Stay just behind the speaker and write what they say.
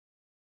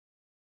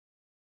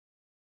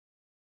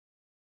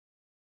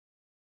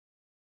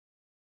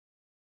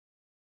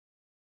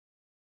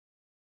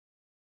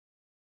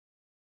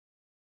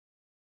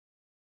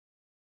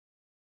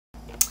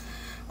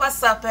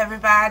What's up,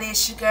 everybody?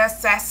 It's your girl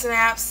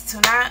Sassanaps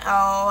 290.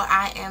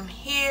 I am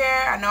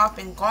here. I know I've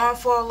been gone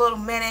for a little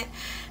minute.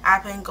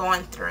 I've been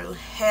going through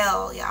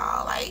hell,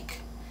 y'all. Like,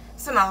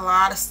 it's been a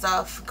lot of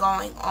stuff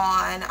going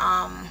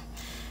on.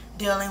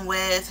 Dealing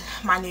with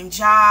my new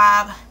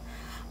job.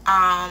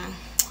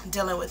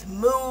 Dealing with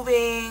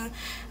moving.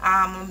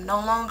 I'm no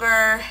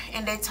longer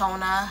in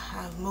Daytona.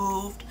 I've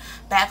moved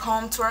back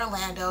home to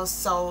Orlando,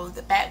 so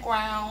the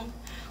background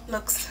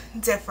looks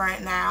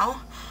different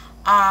now.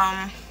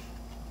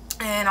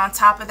 And on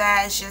top of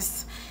that, it's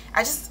just,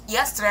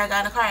 yesterday I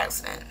got in a car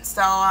accident.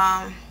 So,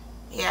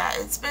 yeah,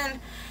 it's been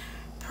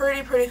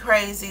pretty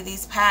crazy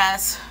these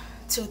past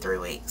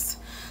 2-3 weeks.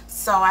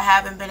 So I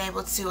haven't been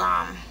able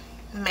to,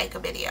 make a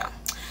video.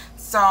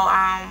 So,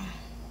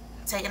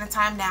 taking the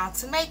time now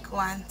to make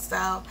one.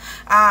 So,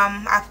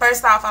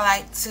 first off, I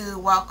like to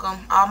welcome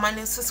all my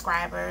new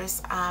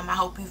subscribers. I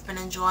hope you've been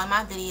enjoying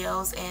my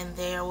videos, and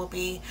there will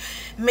be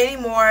many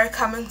more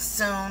coming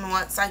soon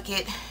once I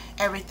get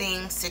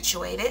everything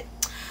situated.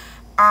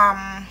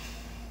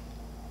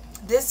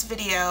 This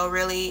video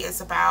really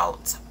is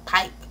about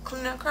pipe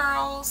cleaner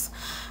curls.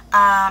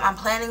 I'm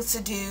planning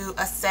to do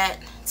a set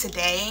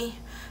today.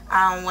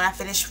 When I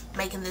finish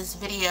making this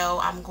video,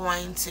 I'm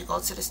going to go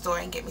to the store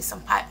and get me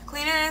some pipe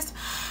cleaners,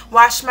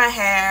 wash my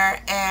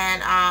hair,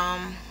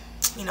 and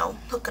you know,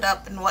 hook it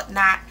up and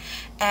whatnot,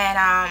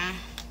 and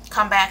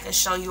come back and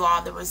show you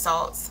all the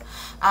results.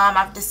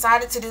 I've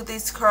decided to do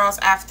these curls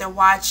after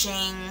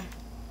watching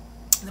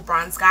the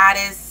Bronze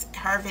Goddess,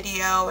 her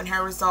video and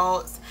her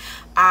results.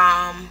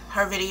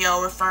 Her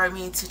video referred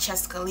me to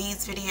Jessica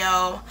Lee's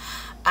video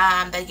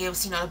that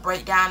gives, you know, the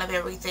breakdown of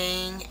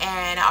everything,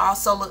 and I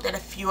also looked at a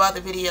few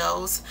other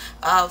videos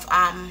of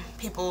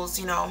people's,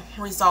 you know,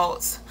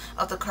 results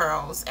of the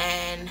curls.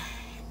 And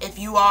if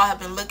you all have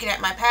been looking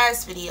at my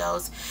past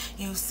videos,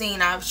 you've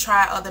seen I've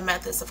tried other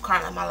methods of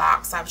curling my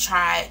locks. I've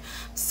tried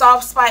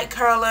soft spike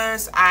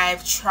curlers.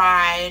 I've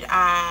tried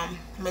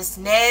Miss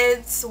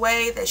Ned's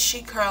way that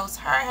she curls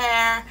her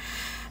hair.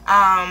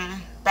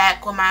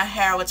 Back when my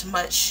hair was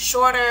much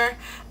shorter,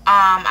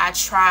 I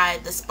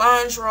tried the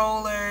sponge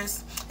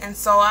rollers, and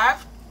so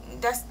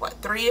that's what,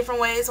 3 different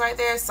ways right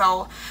there.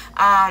 So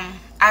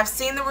I've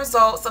seen the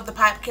results of the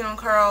pipe cleaner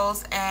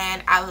curls,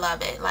 and I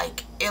love it.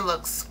 Like, it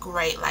looks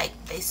great. Like,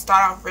 they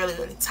start off really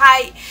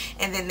tight,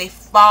 and then they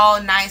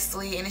fall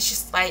nicely, and it's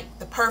just like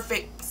the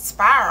perfect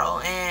spiral,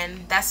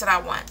 and that's what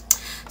I want.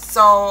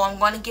 So I'm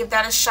going to give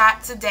that a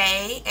shot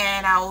today,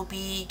 and I will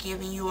be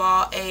giving you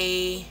all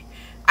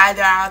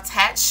either I'll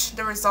attach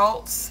the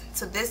results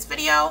to this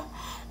video,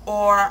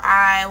 or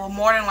I will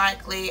more than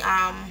likely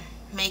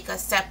make a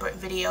separate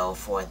video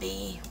for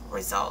the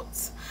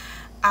results.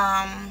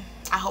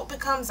 I hope it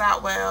comes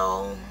out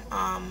well.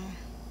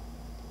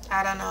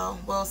 I don't know,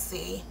 we'll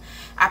see.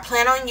 I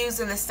plan on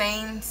using the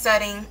same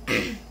setting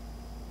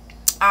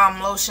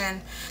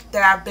lotion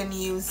that I've been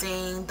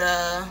using,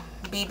 the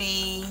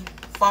BB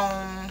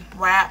foam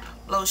wrap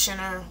lotion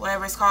or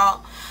whatever it's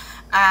called.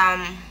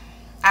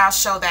 I'll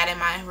show that in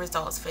my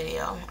results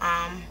video.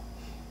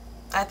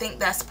 I think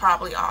that's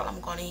probably all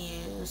I'm going to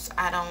use.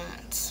 I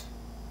don't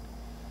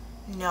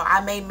know.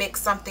 I may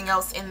mix something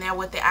else in there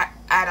with it.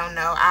 I don't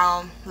know.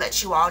 I'll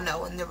let you all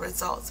know in the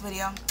results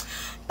video.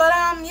 But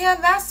yeah,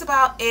 that's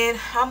about it.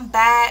 I'm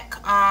back.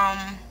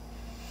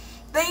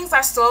 Things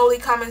are slowly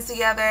coming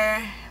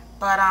together,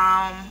 but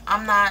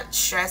I'm not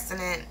stressing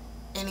it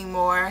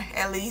anymore,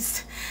 at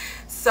least.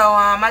 So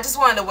I just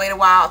wanted to wait a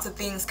while till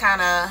things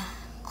kind of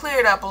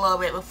cleared up a little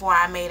bit before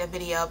I made a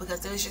video,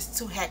 because it was just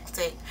too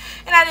hectic,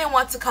 and I didn't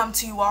want to come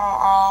to you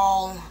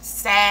all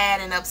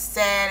sad and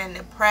upset and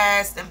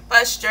depressed and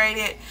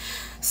frustrated.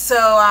 So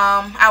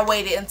I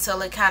waited until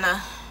the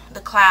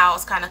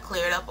clouds kind of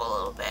cleared up a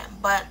little bit.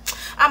 But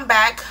I'm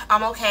back.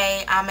 I'm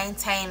okay. I'm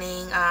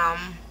maintaining.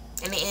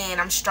 In the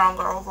end, I'm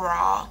stronger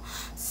overall.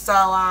 So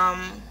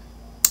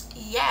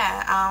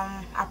yeah,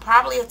 I'll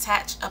probably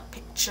attach a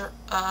picture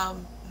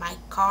of my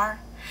car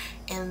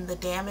and the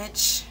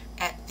damage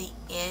at the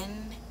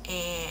end.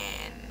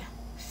 And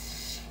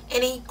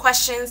any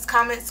questions,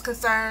 comments,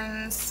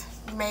 concerns,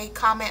 you may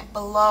comment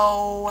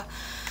below.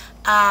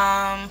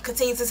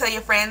 Continue to tell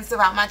your friends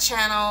about my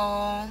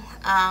channel.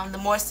 The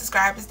more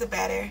subscribers, the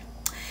better.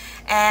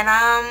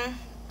 And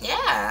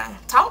yeah,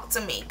 talk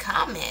to me,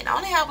 comment. I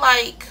only have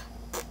like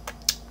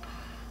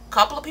a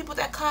couple of people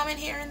that comment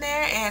here and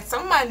there, and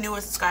some of my newer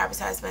subscribers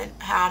has been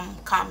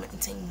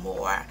commenting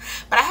more,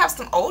 but I have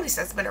some oldies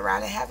that's been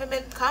around that haven't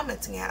been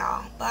commenting at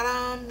all. But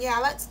yeah, I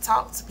like to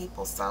talk to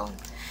people, so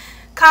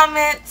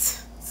comment,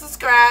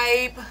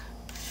 subscribe.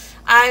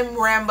 I'm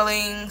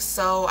rambling,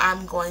 so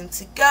I'm going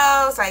to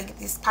go so I get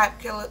these pipe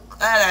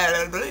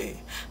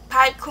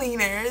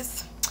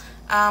cleaners.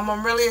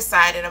 I'm really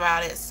excited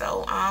about it,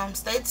 so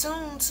stay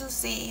tuned to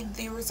see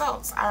the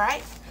results.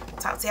 Alright,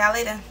 talk to y'all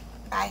later.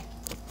 Bye.